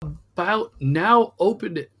about now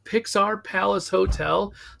opened Pixar Palace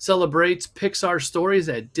Hotel celebrates Pixar stories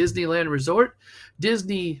at Disneyland Resort.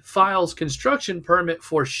 Disney files construction permit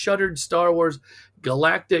for shuttered Star Wars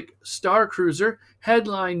Galactic Star Cruiser.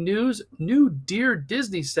 Headline news, new Dear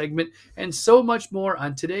Disney segment, and so much more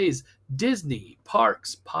on today's Disney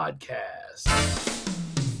Parks Podcast.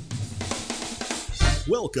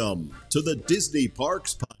 Welcome to the Disney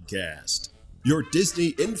Parks Podcast, your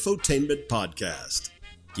Disney infotainment podcast.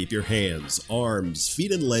 Keep your hands, arms, feet,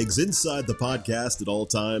 and legs inside the podcast at all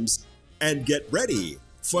times, and get ready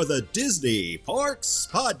for the Disney Parks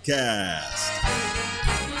Podcast.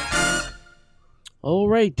 All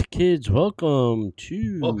right, kids, welcome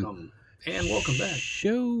And welcome back.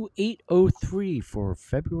 Show 803 for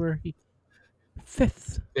February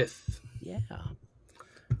 5th. 5th. Yeah.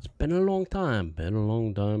 It's been a long time. Been a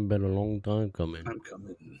long time coming. I'm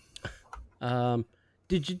coming.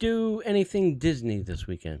 Did you do anything Disney this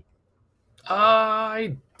weekend?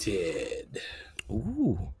 I did.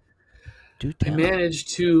 Ooh. Do I tell. managed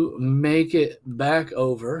to make it back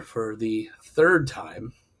over for the third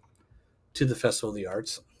time to the Festival of the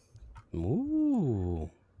Arts.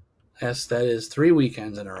 Ooh. Yes, that is 3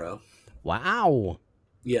 weekends in a row. Wow.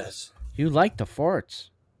 Yes. You like the farts.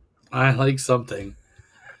 I like something.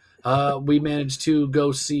 We managed to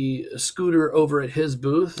go see Scooter over at his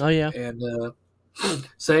booth. Oh, yeah. And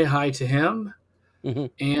say hi to him. Mm-hmm.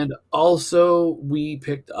 And also, we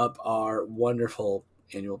picked up our wonderful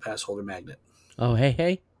annual pass holder magnet. Oh, hey,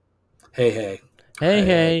 hey.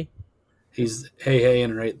 Hey. He's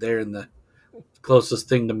hey-heying right there in the closest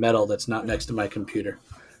thing to metal that's not next to my computer.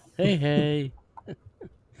 Hey.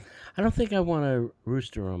 I don't think I want a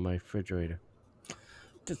rooster on my refrigerator.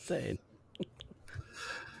 Just saying.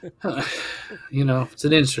 It's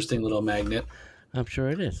an interesting little magnet. I'm sure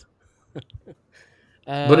it is.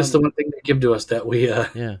 But it's the one thing they give to us that we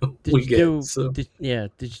yeah. we get. Did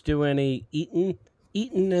you do any eating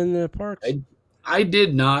in the parks? I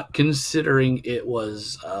did not, considering it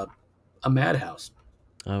was a madhouse.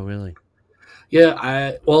 Oh, really? Yeah,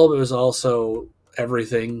 it was also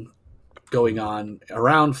everything going on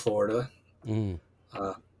around Florida,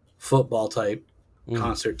 football type,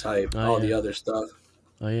 concert type, the other stuff.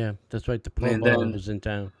 Oh, yeah. That's right. The Pro Bowl was in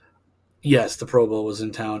town. Yes, the Pro Bowl was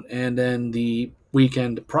in town. And then the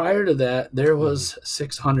weekend prior to that, there was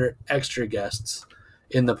 600 extra guests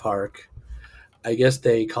in the park. I guess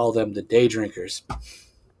they call them the day drinkers.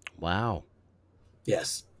 Wow.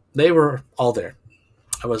 Yes, they were all there.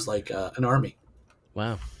 I was like an army.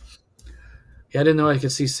 Wow. Yeah, I didn't know I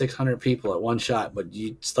could see 600 people at one shot, but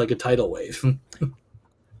it's like a tidal wave.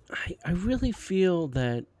 I really feel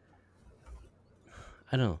that,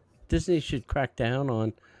 I don't know, Disney should crack down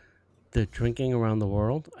on the drinking around the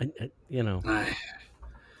world.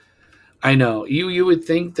 I know. You would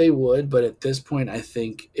think they would, but at this point, I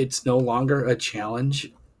think it's no longer a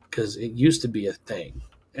challenge because it used to be a thing.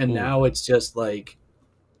 And now it's just like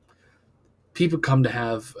people come to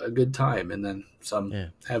have a good time, and then some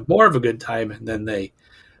have more of a good time, and then they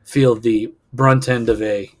feel the brunt end of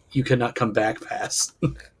you cannot come back pass.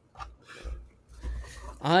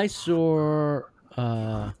 I saw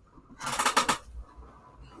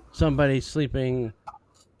somebody sleeping,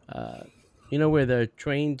 where the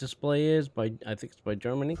train display is, I think it's by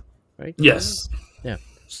Germany, right? Yes. Yeah.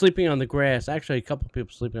 Sleeping on the grass. Actually, a couple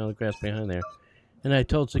people sleeping on the grass behind there. And I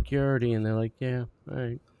told security, and they're like, yeah, all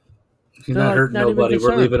right. He's not hurting nobody.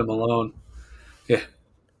 We're leaving him alone. Yeah.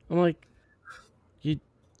 I'm like, you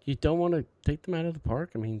don't want to take them out of the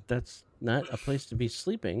park? I mean, that's not a place to be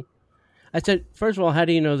sleeping. I said, first of all, how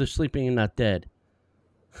do you know they're sleeping and not dead?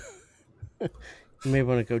 You may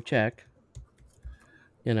want to go check.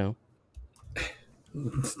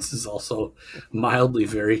 This is also mildly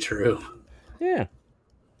very true. Yeah.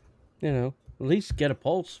 At least get a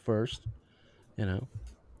pulse first.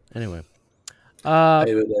 Anyway. I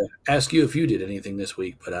would ask you if you did anything this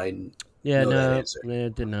week, but I know that answer. I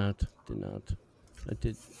did not. I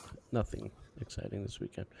did nothing exciting this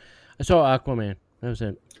weekend. I saw Aquaman. That was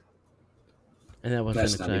it. And that wasn't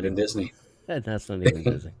exciting. That's not even Disney. That's not even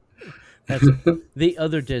Disney. That's the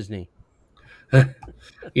other Disney.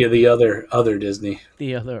 Yeah, the other Disney.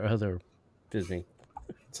 The other Disney.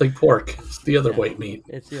 It's like pork. It's the other white meat.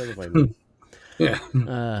 It's the other white meat. Yeah.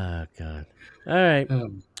 Oh, God. All right.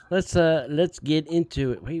 Let's get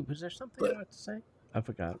into it. Wait, was there something I wanted to say? I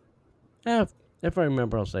forgot. If I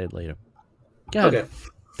remember, I'll say it later. Okay.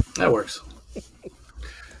 That works.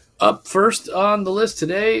 Up first on the list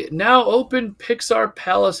today, now open Pixar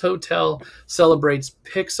Palace Hotel celebrates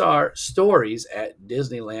Pixar stories at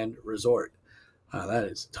Disneyland Resort. That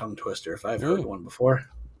is a tongue twister if I've heard one before.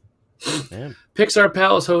 Damn. Pixar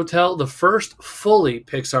Palace Hotel, the first fully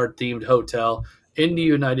Pixar-themed hotel in the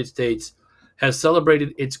United States, has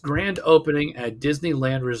celebrated its grand opening at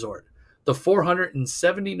Disneyland Resort. The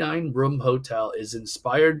 479-room hotel is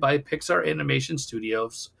inspired by Pixar Animation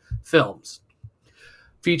Studios films,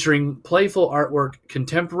 featuring playful artwork,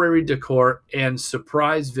 contemporary decor, and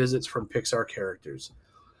surprise visits from Pixar characters.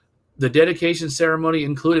 The dedication ceremony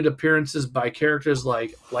included appearances by characters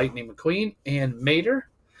like Lightning McQueen and Mater.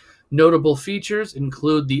 Notable features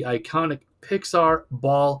include the iconic Pixar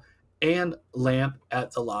ball and lamp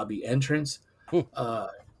at the lobby entrance.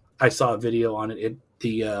 I saw a video on it.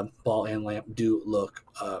 The ball and lamp do look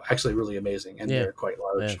actually really amazing, and they're quite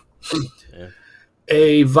large. Yeah.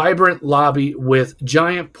 A vibrant lobby with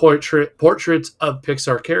giant portraits of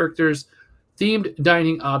Pixar characters, themed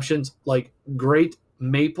dining options like Great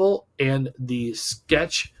Maple and the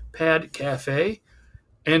Sketchpad Cafe,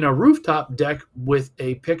 and a rooftop deck with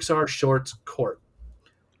a Pixar Shorts court.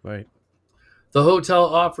 Right. The hotel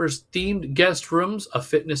offers themed guest rooms, a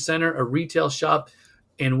fitness center, a retail shop,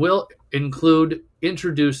 and will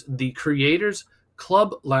introduce the Creators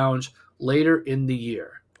Club Lounge later in the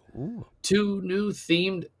year. Ooh. 2 new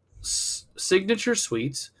themed signature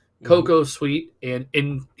suites, Coco Suite and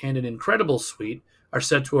an Incredible Suite, are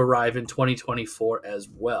set to arrive in 2024 as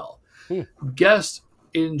well. Guests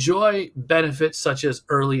enjoy benefits such as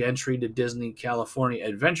early entry to Disney California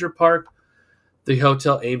Adventure Park. The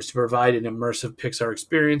hotel aims to provide an immersive Pixar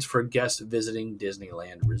experience for guests visiting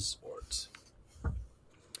Disneyland resorts.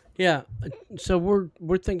 Yeah, so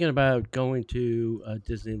we're thinking about going to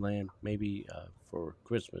Disneyland maybe for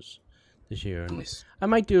Christmas this year. And Nice. I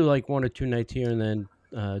might do like 1 or 2 nights here and then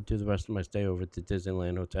do the rest of my stay over at the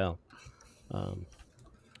Disneyland Hotel,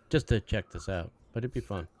 just to check this out. But it'd be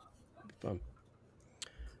fun.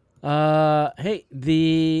 Hey,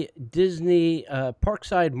 the Disney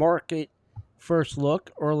Parkside Market first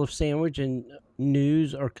look, Earl of Sandwich, and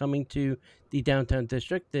news are coming to the downtown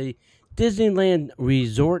district. The Disneyland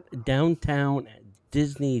Resort Downtown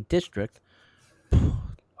Disney District. Wow,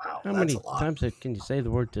 How that's many a lot. times can you say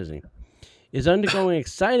the word Disney? Is undergoing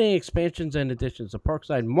exciting expansions and additions. The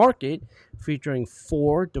Parkside Market, featuring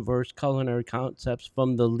 4 diverse culinary concepts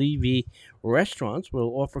from the Levy restaurants,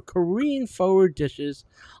 will offer Korean-forward dishes,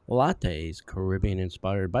 lattes,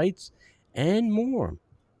 Caribbean-inspired bites, and more.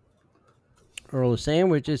 Earl of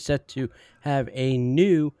Sandwich is set to have a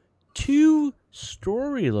new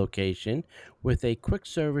 2-story location with a quick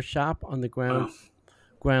service shop on the ground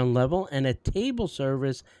level and a table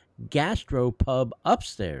service gastro pub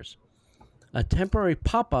upstairs. A temporary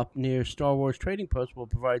pop-up near Star Wars Trading Post will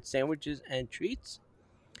provide sandwiches and treats.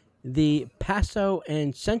 The Paso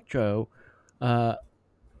and Centrico,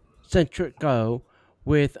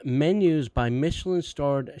 with menus by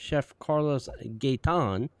Michelin-starred chef Carlos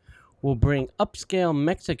Gaitan, will bring upscale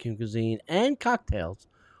Mexican cuisine and cocktails,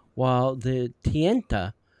 while the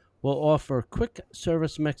Tienta will offer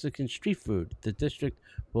quick-service Mexican street food. The district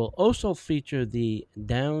will also feature the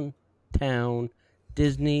downtown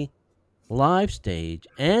Disney live stage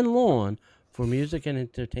and lawn for music and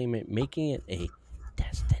entertainment, making it a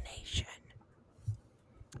destination.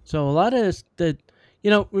 So a lot of this,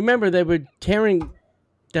 remember they were tearing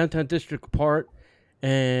downtown district apart,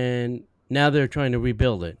 and now they're trying to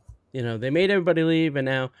rebuild it. They made everybody leave, and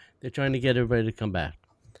now they're trying to get everybody to come back.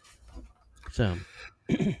 So,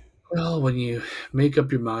 Well, when you make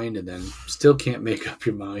up your mind and then still can't make up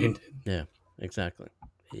your mind. yeah, exactly.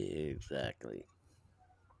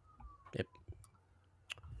 Yep.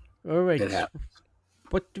 All right. It happens.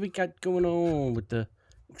 What do we got going on with the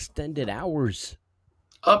extended hours?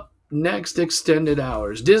 Up next, extended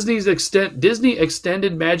hours. Disney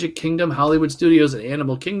extended Magic Kingdom, Hollywood Studios, and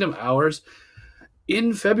Animal Kingdom hours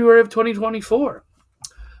in February of 2024.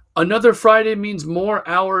 Another Friday means more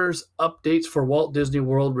hours updates for Walt Disney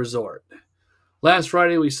World Resort. Last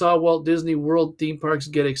Friday, we saw Walt Disney World theme parks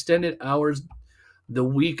get extended hours the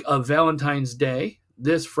week of Valentine's Day.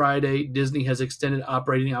 This Friday, Disney has extended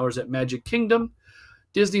operating hours at Magic Kingdom,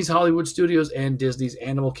 Disney's Hollywood Studios, and Disney's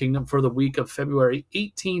Animal Kingdom for the week of February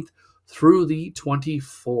 18th through the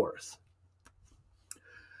 24th.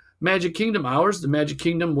 Magic Kingdom hours. The Magic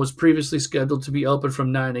Kingdom was previously scheduled to be open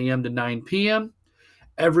from 9 a.m. to 9 p.m.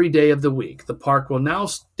 every day of the week. The park will now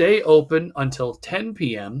stay open until 10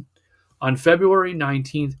 p.m. on February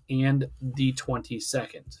 19th and the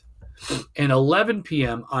 22nd, and 11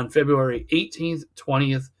 p.m. on February 18th,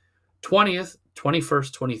 20th,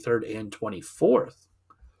 21st, 23rd, and 24th.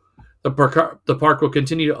 The park will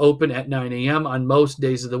continue to open at 9 a.m. on most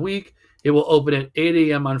days of the week. It will open at 8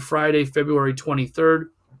 a.m. on Friday, February 23rd,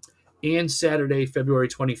 and Saturday, February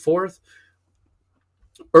 24th,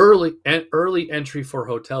 Early entry for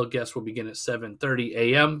hotel guests will begin at 7:30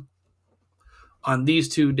 a.m. on these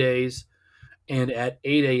 2 days and at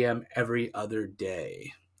 8 a.m. every other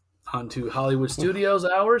day. On to Hollywood Studios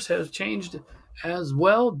hours has changed as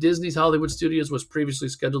well. Disney's Hollywood Studios was previously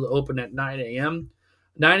scheduled to open at 9 a.m.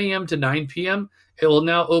 to 9 p.m. It will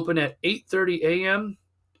now open at 8:30 a.m.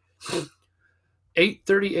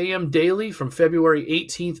 8:30 a.m. daily from February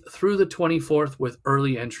 18th through the 24th with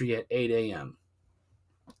early entry at 8 a.m.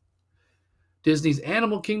 Disney's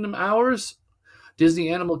Animal Kingdom hours. Disney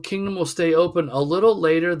Animal Kingdom will stay open a little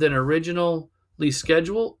later than originally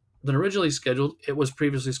scheduled. It was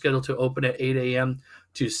previously scheduled to open at 8 a.m.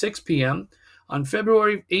 to 6 p.m. On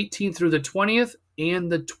February 18th through the 20th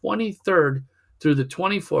and the 23rd through the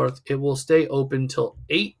 24th, it will stay open till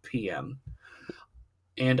 8 p.m.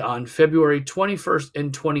 And on February 21st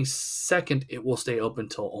and 22nd, it will stay open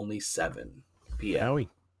till only 7 p.m. Howie.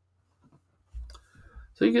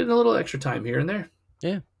 So you get a little extra time here and there.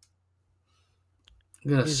 Yeah.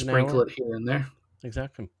 I'm going to sprinkle it here and there.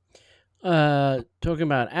 Exactly. Talking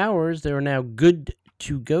about hours, there are now good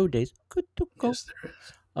to go days. Good to go. Yes, there is.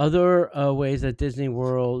 Other ways that Disney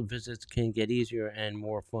World visits can get easier and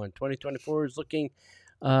more fun. 2024 is looking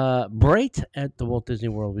bright at the Walt Disney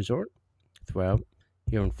World Resort throughout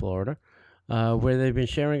here in Florida, where they've been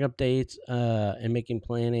sharing updates and making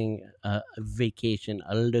planning a vacation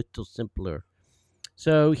a little simpler.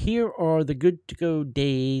 So here are the good to go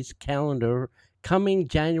days calendar coming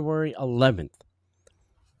January 11th.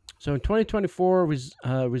 So in 2024,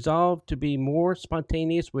 resolved to be more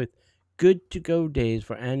spontaneous with good to go days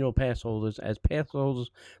for annual pass holders. As pass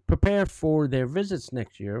holders prepare for their visits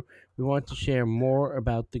next year, we want to share more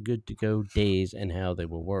about the good to go days and how they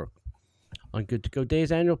will work. On good to go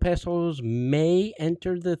days, annual pass holders may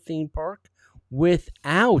enter the theme park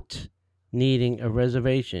without needing a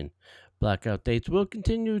reservation. Blackout dates will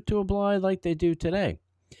continue to apply like they do today.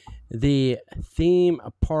 The theme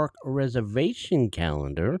park reservation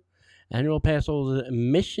calendar, annual pass holder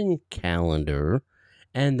admission calendar,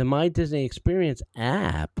 and the My Disney Experience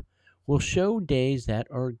app will show days that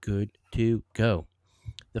are good to go.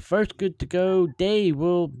 The first good to go day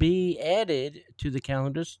will be added to the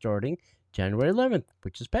calendar starting January 11th,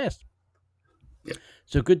 which is past. Yep.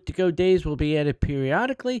 So good to go days will be added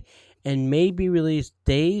periodically and may be released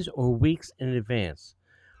days or weeks in advance.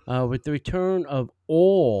 With the return of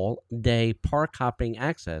all-day park hopping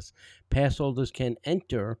access, pass holders can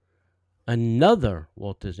enter another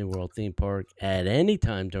Walt Disney World theme park at any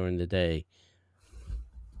time during the day.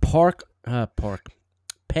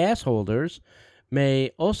 Pass holders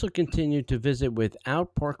may also continue to visit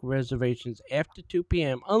without park reservations after 2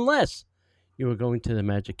 p.m. unless you are going to the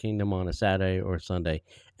Magic Kingdom on a Saturday or Sunday,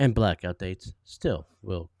 and blackout dates still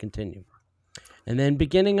will continue. And then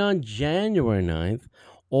beginning on January 9th,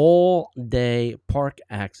 all-day park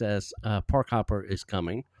access, Park Hopper is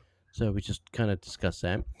coming. So we just kind of discussed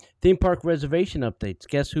that. Theme park reservation updates.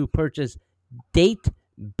 Guess who purchased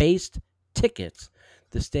date-based tickets?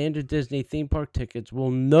 The standard Disney theme park tickets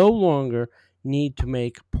will no longer need to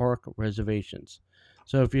make park reservations.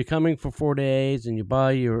 So if you're coming for 4 days and you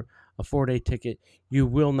buy a 4-day ticket, you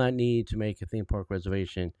will not need to make a theme park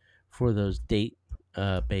reservation for those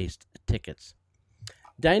date-based tickets.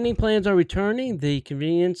 Dining plans are returning. The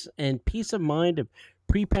convenience and peace of mind of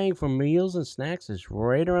prepaying for meals and snacks is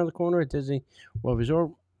right around the corner at Disney World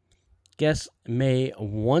Resort. Guests may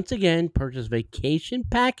once again purchase vacation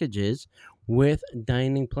packages with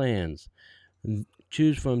dining plans.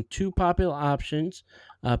 Choose from two popular options,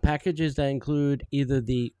 packages that include either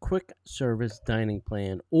the quick service dining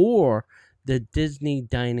plan or the Disney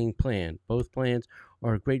dining plan. Both plans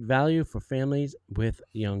are a great value for families with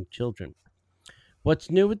young children.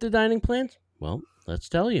 What's new with the dining plans? Well, let's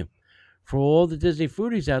tell you. For all the Disney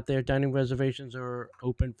foodies out there, dining reservations are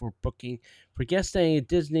open for booking. For guests staying at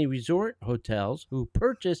Disney Resort hotels who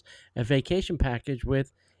purchase a vacation package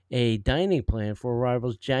with a dining plan for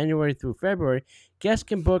arrivals January through February, guests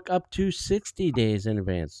can book up to 60 days in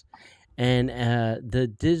advance. And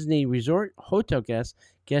the Disney Resort hotel guests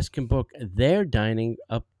can book their dining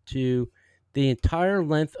up to the entire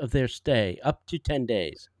length of their stay, up to 10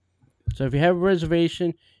 days. So if you have a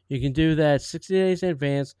reservation, you can do that 60 days in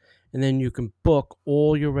advance, and then you can book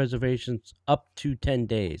all your reservations up to 10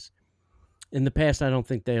 days. In the past, I don't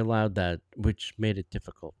think they allowed that, which made it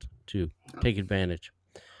difficult to take advantage.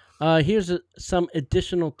 Here's some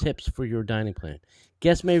additional tips for your dining plan.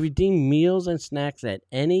 Guests may redeem meals and snacks at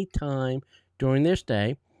any time during their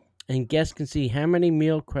stay, and guests can see how many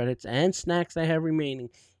meal credits and snacks they have remaining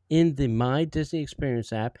in the My Disney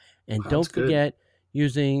Experience app. And don't forget,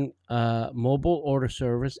 using mobile order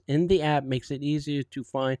service in the app makes it easier to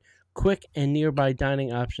find quick and nearby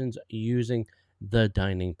dining options using the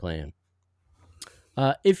dining plan.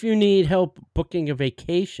 If you need help booking a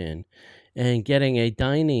vacation and getting a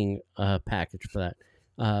dining package for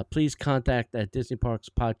that, please contact at Disney Parks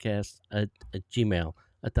Podcast at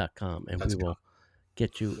gmail.com, and we will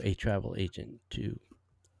get you a travel agent to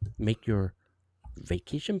make your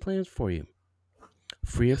vacation plans for you,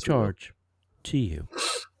 free of charge to you.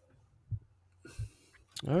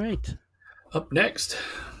 All right. Up next,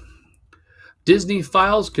 Disney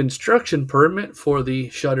files construction permit for the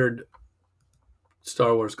shuttered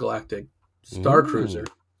Star Wars Galactic Star Cruiser,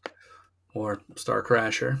 or Star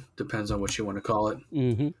Crasher, depends on what you want to call it.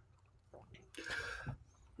 Mm-hmm.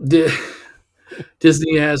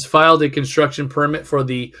 Disney has filed a construction permit for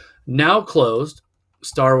the now closed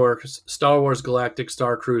Star Wars Galactic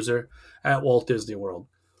Star Cruiser at Walt Disney World.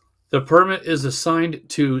 The permit is assigned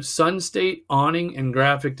to Sunstate Awning and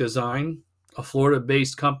Graphic Design, a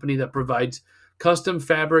Florida-based company that provides custom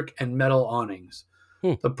fabric and metal awnings.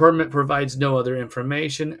 The permit provides no other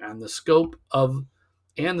information, and the scope of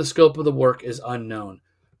the work is unknown.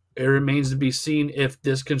 It remains to be seen if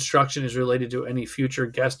this construction is related to any future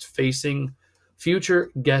guest-facing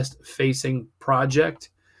project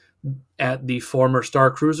at the former Star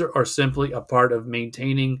Cruiser, or simply a part of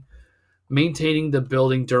maintaining the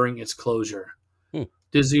building during its closure.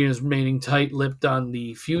 Disney is remaining tight-lipped on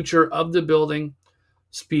the future of the building.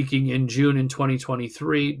 Speaking in June in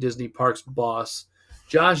 2023, Disney Parks boss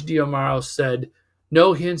Josh D'Amaro said,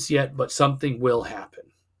 "No hints yet, but something will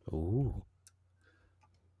happen." Ooh.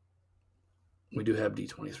 We do have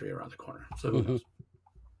D23 around the corner, so who knows?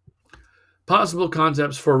 Possible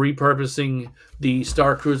concepts for repurposing the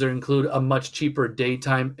Star Cruiser include a much cheaper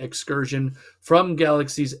daytime excursion from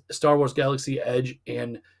Star Wars Galaxy Edge,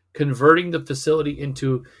 and converting the facility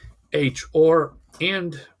into a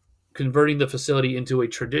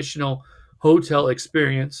traditional hotel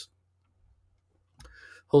experience.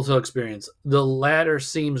 The latter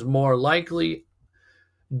seems more likely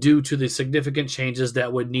due to the significant changes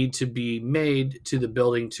that would need to be made to the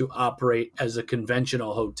building to operate as a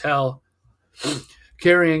conventional hotel,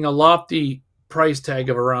 carrying a lofty price tag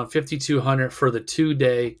of around $5,200 for the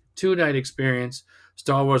 2-night experience.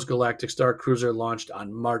 Star Wars Galactic Star Cruiser launched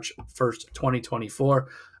on March 1st, 2024.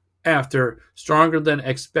 After stronger than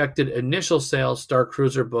expected initial sales, Star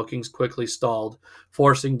Cruiser bookings quickly stalled,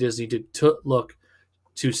 forcing Disney to look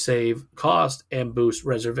to save cost and boost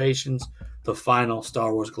reservations. The final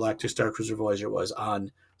Star Wars Galactic Star Cruiser Voyager was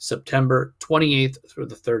on September 28th through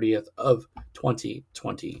the 30th of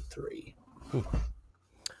 2023.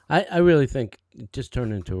 I really think it just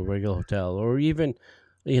turned into a regular hotel, or even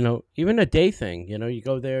a day thing. You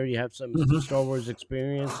go there, you have some Star Wars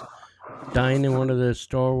experience, dine in one of the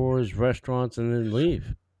Star Wars restaurants, and then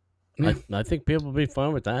leave. I think people would be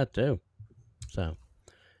fine with that too. So,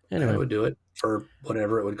 anyway, I would do it for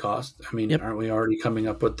whatever it would cost. I mean, Aren't we already coming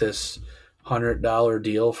up with this $100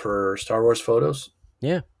 deal for Star Wars photos?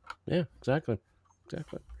 Yeah, exactly.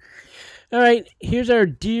 All right, here's our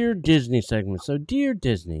Dear Disney segment. So, Dear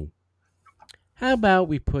Disney, how about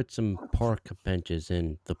we put some park benches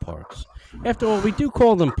in the parks? After all, we do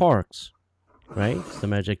call them parks, right? It's the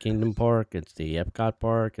Magic Kingdom Park, it's the Epcot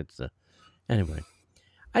Park, Anyway,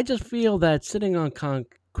 I just feel that sitting on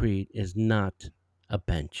concrete is not a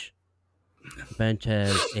bench. A bench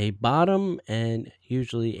has a bottom and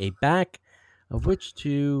usually a back of which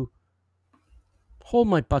to hold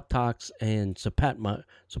my buttocks and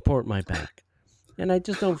support my back. And I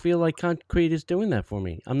just don't feel like concrete is doing that for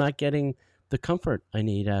me. I'm not getting the comfort I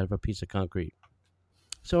need out of a piece of concrete.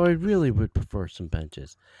 So I really would prefer some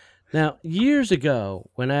benches. Now, years ago,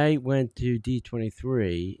 when I went to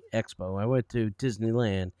D23 Expo, I went to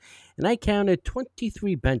Disneyland, and I counted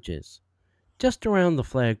 23 benches just around the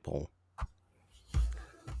flagpole.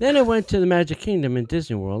 Then I went to the Magic Kingdom in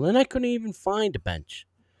Disney World, and I couldn't even find a bench.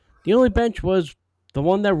 The only bench was the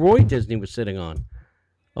one that Roy Disney was sitting on,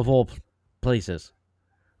 of all places.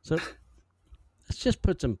 So let's just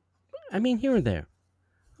put some, here and there.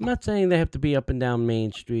 I'm not saying they have to be up and down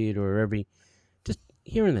Main Street or just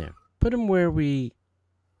here and there. Put them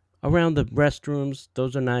around the restrooms.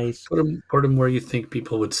 Those are nice. Put them where you think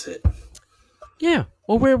people would sit. Yeah,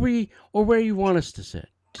 or where you want us to sit.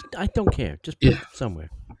 I don't care. Just put it somewhere.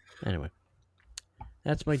 Anyway,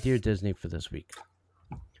 that's my Dear Disney for this week.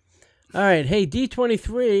 All right. Hey,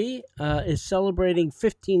 D23 is celebrating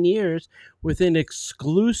 15 years with an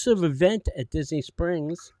exclusive event at Disney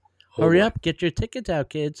Springs. Hurry up. Get your tickets out,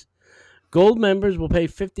 kids. Gold members will pay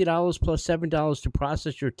 $50 plus $7 to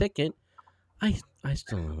process your ticket. I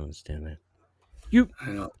still don't understand that.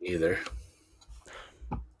 I don't either.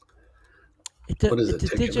 What is it's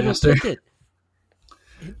it, a digital Ticketmaster? ticket.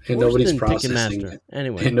 And Worse nobody's than processing Ticketmaster. it.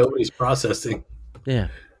 Anyway, And nobody's processing. yeah.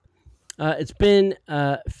 It's been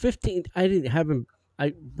 15.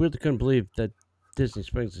 I really couldn't believe that Disney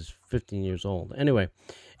Springs is 15 years old. Anyway,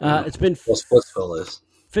 it's been Well, Splitsville is.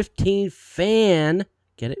 15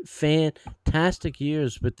 fantastic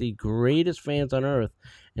years with the greatest fans on earth.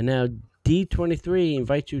 And now D23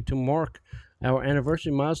 invites you to mark our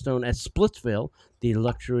anniversary milestone at Splitsville, the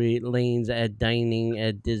luxury lanes at dining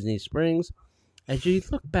at Disney Springs. As you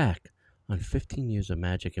look back on 15 years of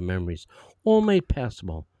magic and memories, all made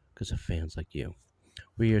possible because of fans like you.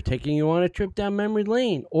 We are taking you on a trip down memory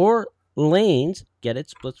lane, or lanes. Get it?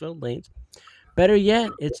 Splitsville lanes. Better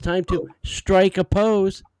yet, it's time to strike a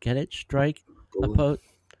pose. Get it? Strike a pose.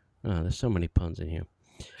 Oh, there's so many puns in here.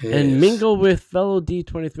 Yes. And mingle with fellow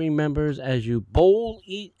D23 members as you bowl,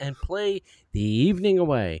 eat, and play the evening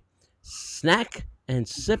away. Snack and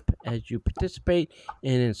sip as you participate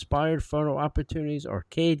in inspired photo opportunities,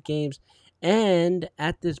 arcade games, and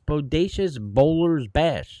at this bodacious Bowler's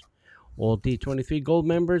Bash. All D23 Gold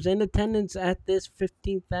members in attendance at this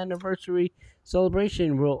 15th anniversary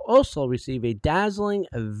celebration will also receive a dazzling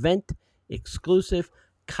event-exclusive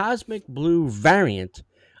Cosmic Blue variant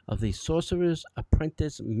of the Sorcerer's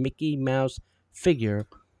Apprentice Mickey Mouse figure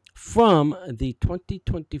from the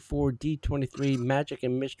 2024 D23 Magic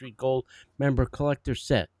and Mystery Gold member collector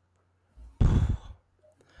set.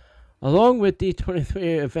 Along with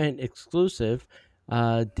D23 event exclusive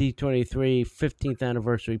D23 15th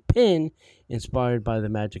anniversary pin inspired by the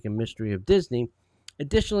magic and mystery of Disney.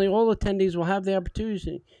 Additionally, all attendees will have the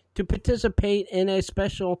opportunity to participate in a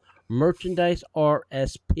special merchandise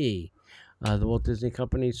RSP, the Walt Disney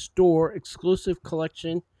Company store exclusive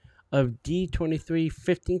collection of D23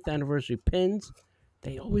 15th anniversary pins.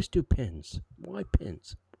 They always do pins. Why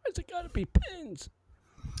pins? Why's it got to be pins?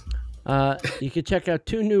 You can check out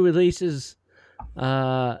 2 new releases.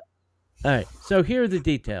 All right, so here are the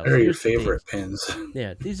details. What are your favorite pins?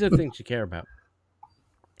 Yeah, these are the things you care about.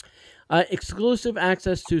 Exclusive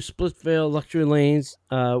access to Splitsville luxury lanes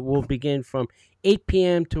will begin from 8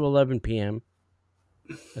 p.m. to 11 p.m.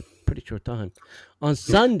 That's a pretty short time. On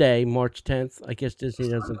Sunday, March 10th, I guess Disney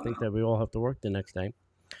doesn't think that we all have to work the next day.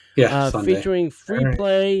 Yeah, featuring free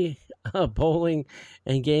play, bowling,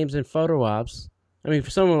 and games and photo ops. I mean,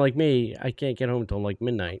 for someone like me, I can't get home until like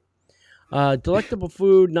midnight. Delectable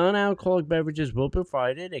food, non-alcoholic beverages will be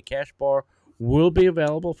provided. A cash bar will be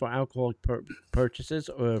available for alcoholic purchases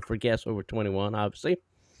or for guests over 21, obviously.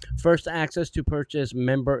 First access to purchase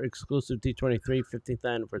member-exclusive D23 15th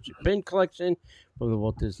anniversary pin collection from the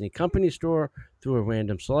Walt Disney Company store through a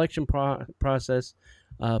random selection process.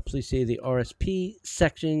 Please see the RSP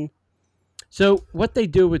section. So what they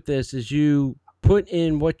do with this is you put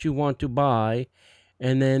in what you want to buy,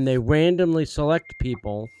 and then they randomly select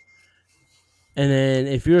people. And then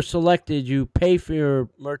if you're selected, you pay for your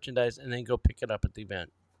merchandise and then go pick it up at the event.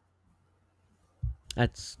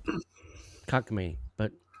 That's cockamamie,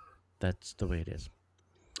 but that's the way it is.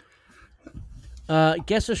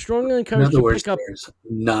 Guests are strongly encouraged to pick up... There's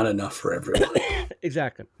not enough for everyone.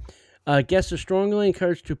 Exactly. Guests are strongly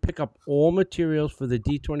encouraged to pick up all materials for the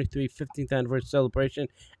D23 15th anniversary celebration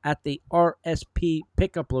at the RSP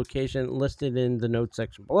pickup location listed in the notes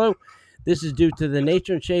section below. This is due to the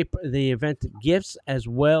nature and shape of the event gifts, as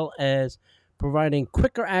well as providing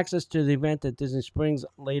quicker access to the event at Disney Springs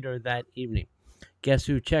later that evening. Guests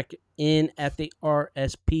who check in at the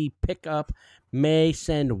RSP pickup may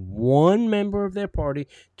send one member of their party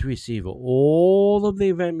to receive all of the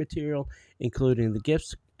event material, including the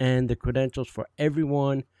gifts and the credentials for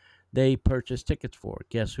everyone they purchase tickets for.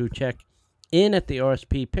 Guests who check in at the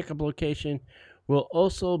RSP pickup location will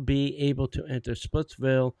also be able to enter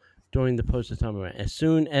Splitsville during the posted time event as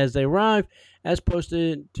soon as they arrive, as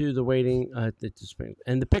posted to the waiting at the Springs.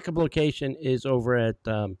 And the pickup location is over at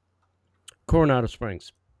Coronado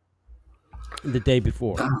Springs the day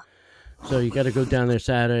before. So you got to go down there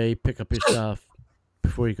Saturday, pick up your stuff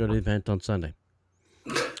before you go to the event on Sunday.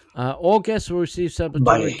 All guests will receive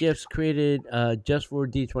celebratory gifts created just for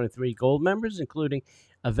D23 Gold members, including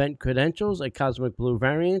event credentials, a Cosmic Blue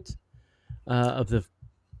variant of the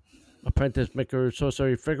Apprentice Mickey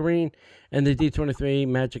Sorcery figurine, and the D23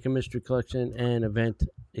 Magic and Mystery Collection and event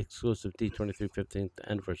exclusive D23 15th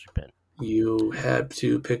anniversary pin. You had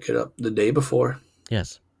to pick it up the day before.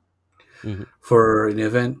 Yes. Mm-hmm. For an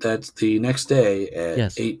event that's the next day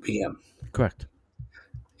at 8 p.m. Correct.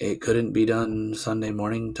 It couldn't be done Sunday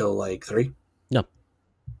morning till like 3? No.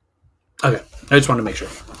 Okay. I just wanted to make sure.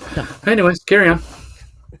 No. Anyways, carry on.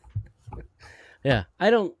 Yeah.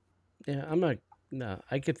 I'm not No,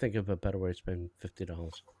 I could think of a better way to spend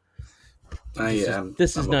 $50. I'm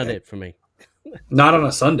This is not okay. it for me. Not on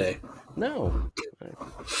a Sunday. No, I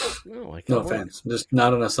No got work. offense. Just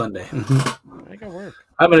not on a Sunday. I got work.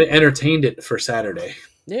 I would have entertained it for Saturday.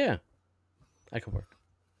 Yeah, I can work.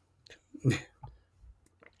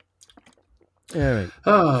 All right.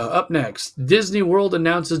 Up next, Disney World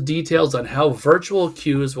announces details on how virtual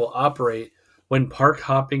queues will operate when park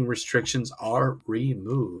hopping restrictions are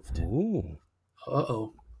removed. Ooh.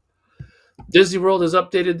 Uh-oh. Disney World has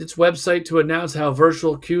updated its website to announce how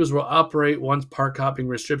virtual queues will operate once park hopping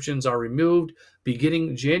restrictions are removed,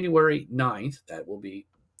 beginning January 9th. That will be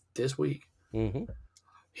this week. Mm-hmm.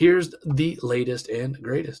 Here's the latest and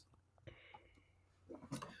greatest.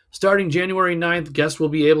 Starting January 9th, guests will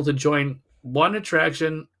be able to join one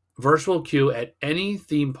attraction virtual queue at any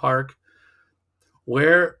theme park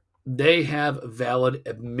where they have valid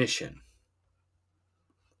admission.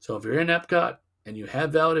 So if you're in Epcot and you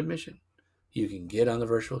have valid admission, you can get on the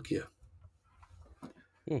virtual queue.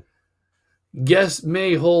 Guests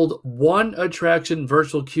may hold one attraction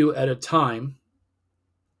virtual queue at a time,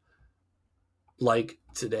 like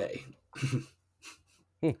today.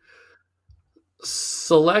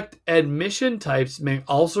 Select admission types may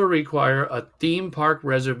also require a theme park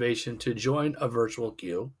reservation to join a virtual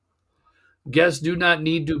queue. Guests do not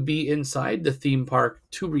need to be inside the theme park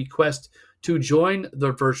to request to join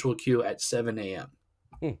the virtual queue at 7 a.m.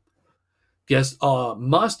 Guests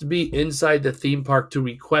must be inside the theme park to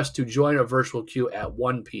request to join a virtual queue at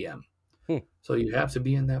 1 p.m. So you have to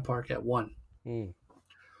be in that park at 1.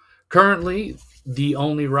 Currently, the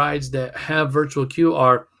only rides that have virtual queue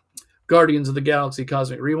are Guardians of the Galaxy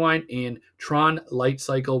Cosmic Rewind and Tron Light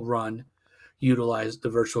Cycle Run utilize the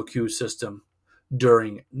virtual queue system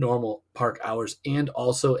during normal park hours and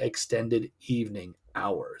also extended evening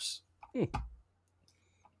hours.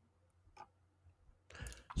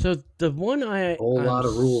 So the one A whole lot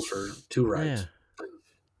of rules for 2 rides. Yeah.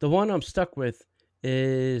 The one I'm stuck with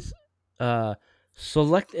is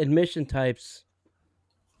select admission types.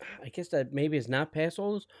 I guess that maybe it's not pass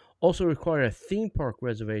holders. Also require a theme park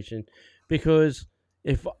reservation, because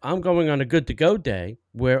if I'm going on a good to go day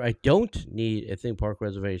where I don't need a theme park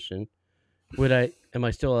reservation, am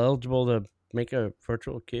I still eligible to make a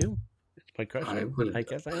virtual queue? That's my question. I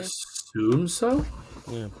guess I am. Assume so.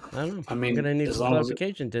 Yeah, I don't know. I mean, I'm gonna need as some long as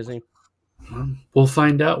clarification, Disney. We'll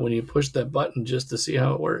find out when you push that button just to see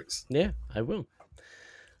how it works. Yeah, I will.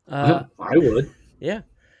 I would. Yeah.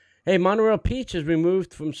 Hey, Monorail Peach is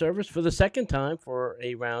removed from service for the second time for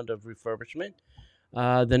a round of refurbishment.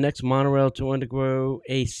 The next monorail to undergo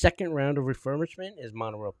a second round of refurbishment is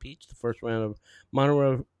Monorail Peach. The first round of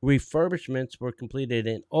monorail refurbishments were completed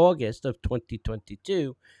in August of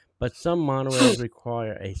 2022, but some monorails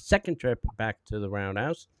require a second trip back to the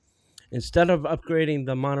roundhouse. Instead of upgrading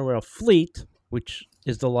the monorail fleet, which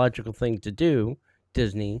is the logical thing to do,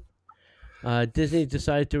 Disney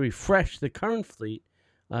decided to refresh the current fleet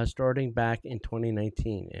starting back in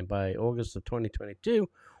 2019. And by August of 2022,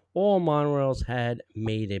 all monorails had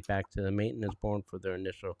made it back to the maintenance board for their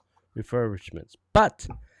initial refurbishments. But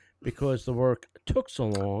because the work took so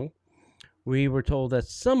long, we were told that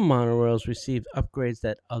some monorails received upgrades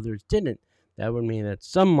that others didn't. That would mean that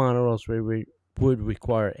some monorails would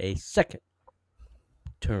require a second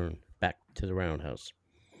turn back to the roundhouse.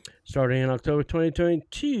 Starting in October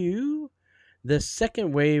 2022, the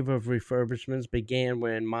second wave of refurbishments began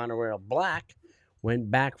when Monorail Black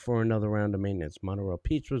went back for another round of maintenance. Monorail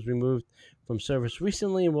Peach was removed from service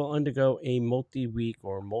recently and will undergo a multi-week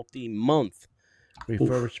or multi-month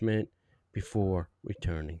refurbishment before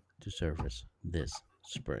returning to service this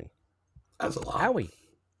spring. That's a lot. Howie,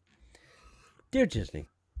 dear Disney,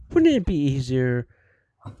 wouldn't it be easier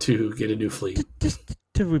to get a new fleet? Just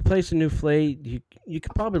to replace a new fleet, you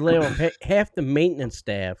could probably lay off half the maintenance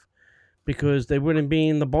staff, because they wouldn't be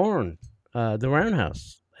in the barn, the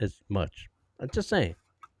roundhouse, as much. I'm just saying.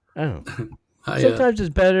 I don't know. Sometimes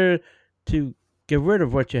it's better to get rid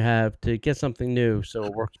of what you have to get something new so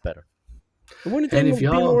it works better. Wouldn't it be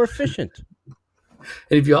more efficient?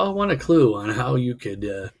 And if y'all want a clue on how you could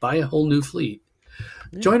buy a whole new fleet,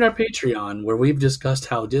 join our Patreon, where we've discussed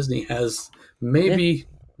how Disney has maybe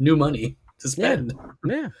new money to spend.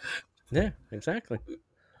 Yeah, exactly.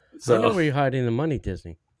 So, I know where you're hiding the money,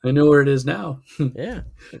 Disney. I know where it is now. Yeah,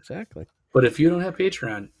 exactly. But if you don't have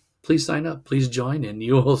Patreon, please sign up. Please join, and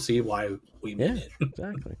you will see why we made it.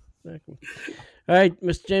 Exactly. All right,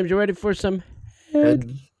 Mr. James, you ready for some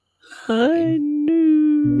headline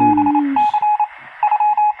news?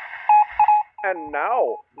 And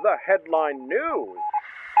now, the headline news.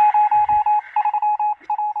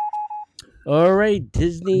 All right,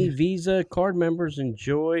 Disney Visa card members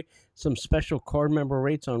enjoy some special card member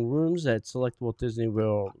rates on rooms at select Walt Disney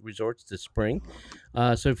World resorts this spring.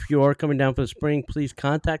 So if you are coming down for the spring, please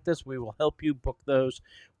contact us. We will help you book those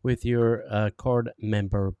with your card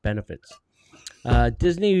member benefits.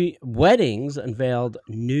 Disney Weddings unveiled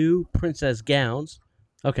new princess gowns.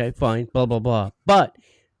 Okay, fine, blah, blah, blah. But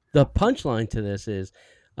the punchline to this is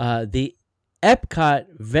the Epcot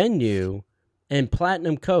venue and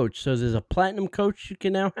platinum coach. So there's a platinum coach you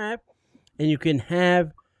can now have, and you can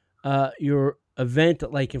have your event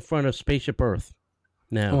like in front of Spaceship Earth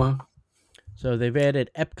now. Oh, wow. So they've added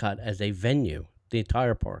Epcot as a venue, the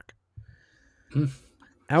entire park. Hmm.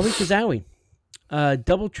 Owie Kazowie.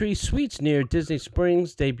 Doubletree Suites near Disney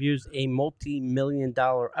Springs debuts a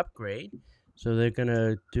multi-million-dollar upgrade. So they're going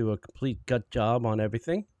to do a complete gut job on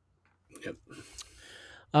everything. Yep.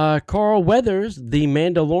 Carl Weathers, the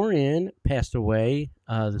Mandalorian, passed away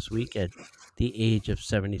this week at the age of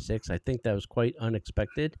 76. I think that was quite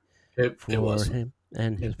unexpected for him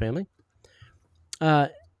and his family.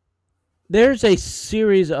 There's a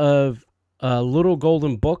series of little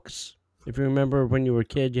golden books. If you remember when you were a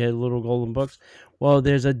kid, you had little golden books. Well,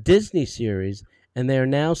 there's a Disney series, and they're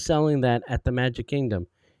now selling that at the Magic Kingdom.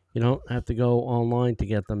 You don't have to go online to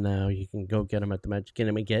get them now. You can go get them at the Magic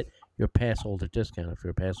Kingdom and get your pass holder discount if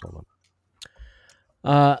you're a pass holder.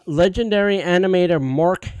 Legendary animator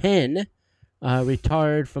Mark Henn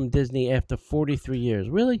retired from Disney after 43 years.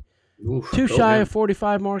 Really? Oof, Too shy of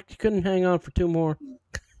 45, Mark? You couldn't hang on for 2 more?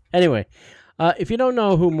 Anyway, if you don't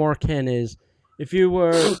know who Mark Henn is, if you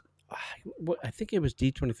were, I think it was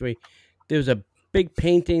D23, there was a big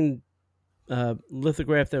painting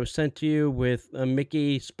lithograph that was sent to you with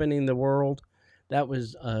Mickey spinning the world. That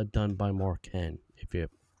was done by Mark Henn, if you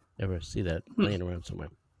ever see that laying around somewhere.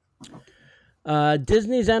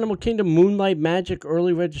 Disney's Animal Kingdom Moonlight Magic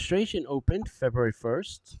early registration opened February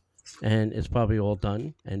 1st, and it's probably all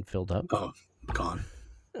done and filled up. Oh, gone.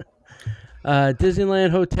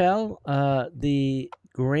 Disneyland Hotel, the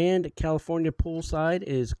Grand California poolside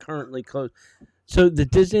is currently closed. So the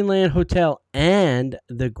Disneyland Hotel and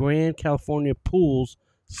the Grand California pools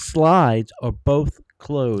slides are both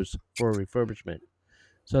closed for refurbishment.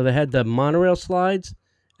 So they had the monorail slides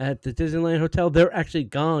at the Disneyland Hotel. They're actually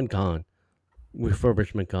gone.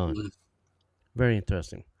 Refurbishment gone. Very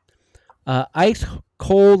interesting. Ice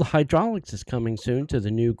Cold Hydraulics is coming soon to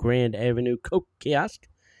the new Grand Avenue Coke kiosk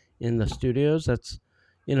in the studios. That's,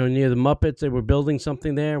 near the Muppets. They were building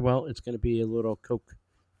something there. Well, it's going to be a little Coke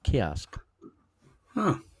kiosk.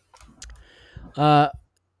 Huh.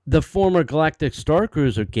 The former Galactic Star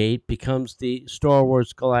Cruiser gate becomes the Star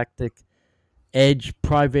Wars Galactic Edge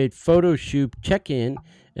private photo shoot check-in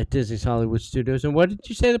at Disney's Hollywood Studios. And what did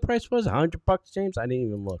you say the price was? $100, James? I didn't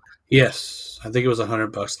even look. Yes, I think it was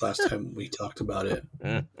 $100 last time we talked about it.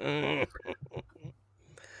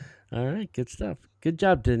 All right, good stuff. Good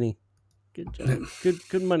job, Disney. Good job.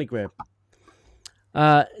 Good money grab.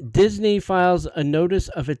 Disney files a notice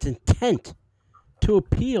of its intent to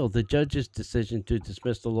appeal the judge's decision to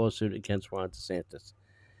dismiss the lawsuit against Ron DeSantis.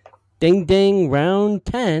 Ding, ding, round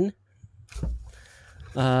 10.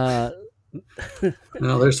 No,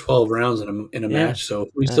 there's 12 rounds in a match, so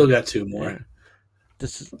we still got 2 more. Yeah.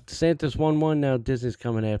 DeSantis won 1. Now Disney's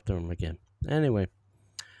coming after him again. Anyway,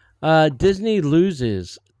 Disney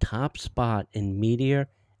loses top spot in media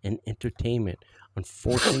and entertainment on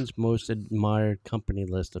Fortune's most admired company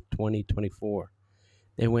list of 2024.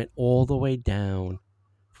 They went all the way down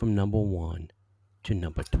from number 1 to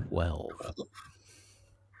number 12.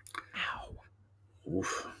 Ow.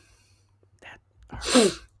 Oof. That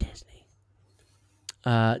hurt Disney.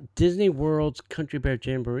 Disney World's Country Bear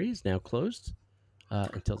Jamboree is now closed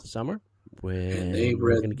until the summer, when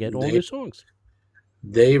we're going to get all new songs.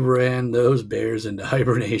 They ran those bears into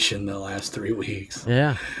hibernation the last 3 weeks.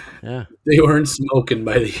 Yeah. They weren't smoking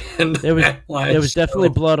by the end. There was definitely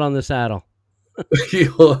blood on the saddle.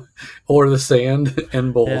 Or the sand,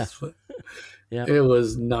 and both. Yeah. It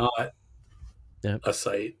was not a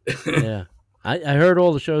sight. Yeah. I heard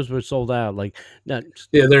all the shows were sold out. Like, not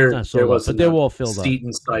there sold out, but they were all filled up. Seat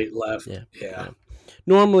and sight left. Yeah.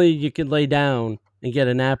 Normally, you could lay down and get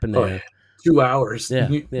a nap in there. Oh, yeah. 2 hours. Yeah.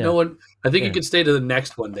 No one. I think you could stay to the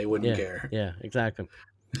next one. They wouldn't care. Yeah, exactly.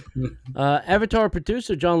 Avatar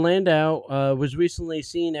producer John Landau was recently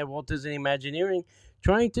seen at Walt Disney Imagineering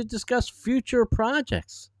trying to discuss future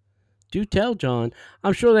projects. Do tell, John.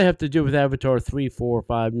 I'm sure they have to do with Avatar 3, 4,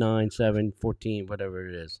 5, 9, 7, 14, whatever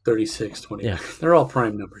it is. 36, 20. Yeah. They're all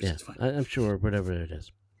prime numbers. Yeah, it's fine. I'm sure, whatever it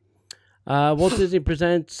is. Walt Disney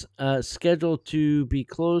Presents scheduled to be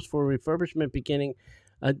closed for refurbishment beginning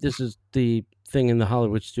This is the thing in the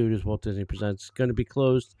Hollywood Studios Walt Disney Presents. Going to be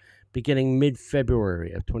closed beginning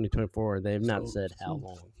mid-February of 2024. They have not said how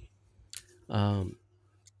long.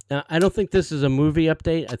 Now, I don't think this is a movie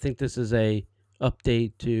update. I think this is a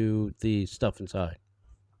update to the stuff inside.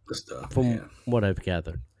 The stuff, from what I've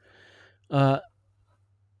gathered.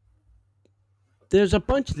 There's a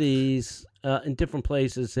bunch of these in different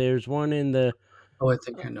places. There's one in the I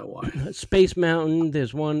think I know why. Space Mountain.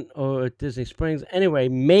 There's one at Disney Springs. Anyway,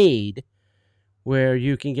 made where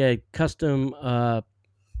you can get custom help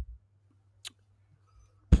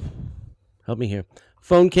me here.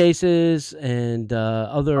 Phone cases and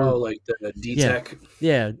other like the D-Tech.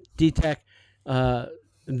 Yeah, D-Tech. The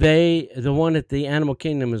one at the Animal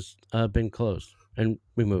Kingdom has been closed and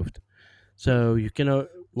removed. So you can no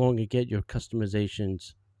longer get your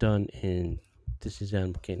customizations done in Disney's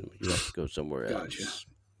Animal Kingdom. You have to go somewhere else. Gotcha.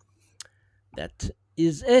 That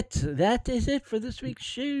is it. That is it for this week's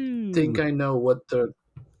show. I think I know what the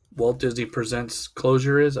Walt Disney Presents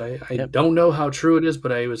closure is. I don't know how true it is,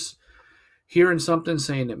 but I was hearing something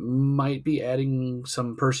saying it might be adding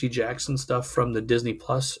some Percy Jackson stuff from the Disney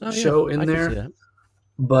Plus show in there.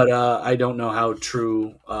 But I don't know how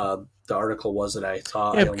true the article was that I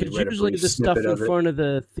saw. Yeah, because usually the stuff in front of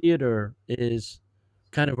the theater is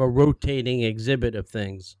kind of a rotating exhibit of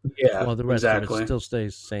things. Yeah, while the rest of it still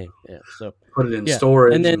stays the same. Yeah, so put it in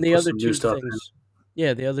storage. And then the other two things.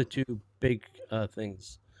 Yeah, the other two big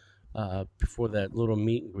things before that little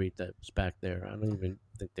meet and greet that was back there. I don't even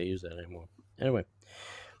think they use that anymore. Anyway,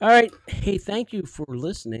 all right. Hey, thank you for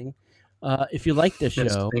listening. If you like this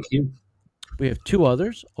show, thank you. We have two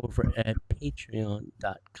others over at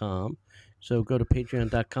patreon.com. So go to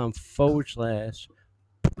patreon.com//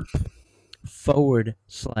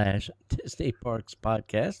 Disney Parks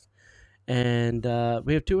Podcast. And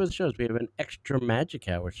we have two other shows. We have an extra Magic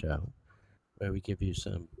Hour show where we give you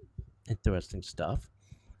some interesting stuff.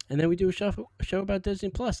 And then we do a show about Disney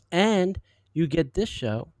Plus. And you get this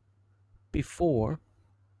show before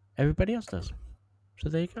everybody else does. So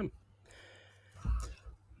there you go.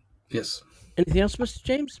 Yes. Anything else, Mr.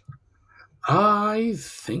 James? I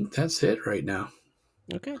think that's it right now.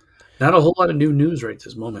 Okay. Not a whole lot of new news right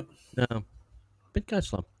this moment. No. Been kind of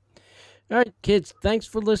slow. All right, kids. Thanks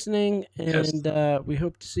for listening, and we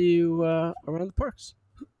hope to see you around the parks.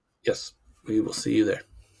 Yes. We will see you there.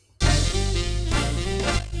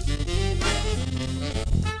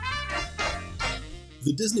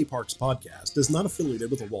 The Disney Parks Podcast is not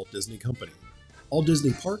affiliated with the Walt Disney Company. All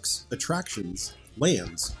Disney parks, attractions,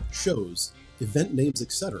 lands, shows, event names,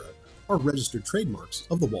 etc. are registered trademarks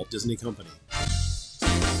of the Walt Disney Company.